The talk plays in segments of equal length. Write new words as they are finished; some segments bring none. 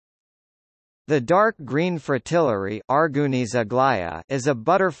The dark green fritillary Argunes aglaya is a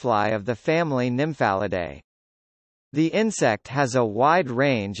butterfly of the family Nymphalidae. The insect has a wide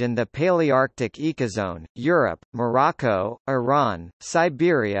range in the Palearctic ecozone, Europe, Morocco, Iran,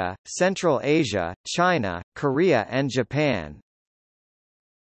 Siberia, Central Asia, China, Korea and Japan.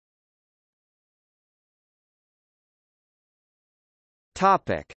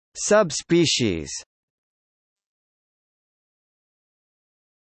 Subspecies.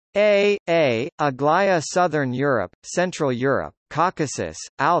 Aglaya Southern Europe, Central Europe, Caucasus,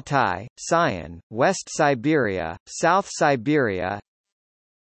 Altai, Siam, West Siberia, South Siberia.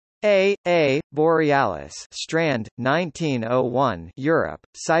 Borealis Strand, 1901 Europe,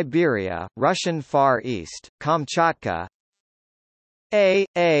 Siberia, Russian Far East, Kamchatka.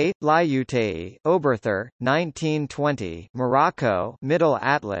 Lyutei Oberthur, 1920 Morocco, Middle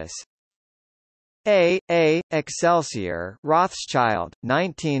Atlas. Excelsior Rothschild,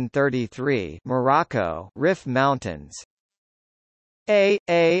 1933 Morocco, Rif Mountains.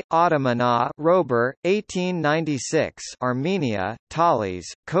 Ottomana Rober, 1896 Armenia,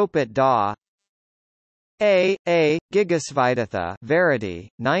 Talis, Kopet Dağ. Gigasviditha Verity,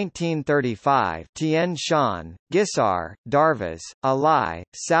 1935 Tien Shan, Gisar, Darvas, Alai,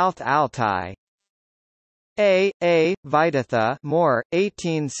 South Altai. Viditha Moore,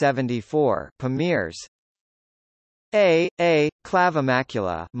 1874 Pamirs.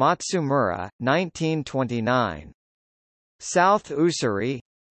 Clavimacula Matsumura, 1929 South Ussuri.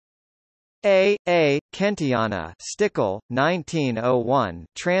 Kentiana Stickle, 1901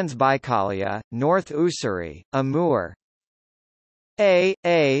 Transbaikalia, North Ussuri, Amur.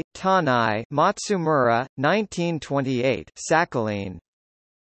 Tanai Matsumura, 1928 Sakhalin.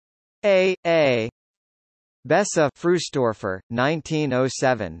 Bessa Früstorfer,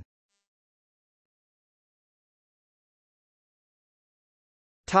 1907.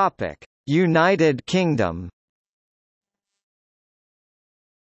 Topic: United Kingdom.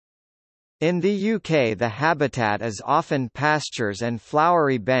 In the UK the habitat is often pastures and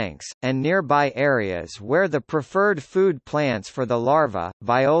flowery banks, and nearby areas where the preferred food plants for the larvae,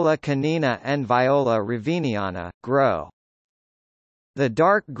 Viola canina and Viola raviniana, grow. The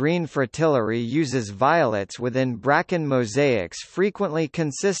dark green fritillary uses violets within bracken mosaics frequently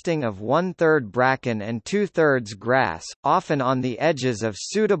consisting of 1/3 bracken and 2/3 grass, often on the edges of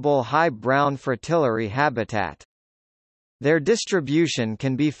suitable high brown fritillary habitat. Their distribution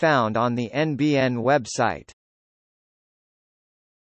can be found on the NBN website.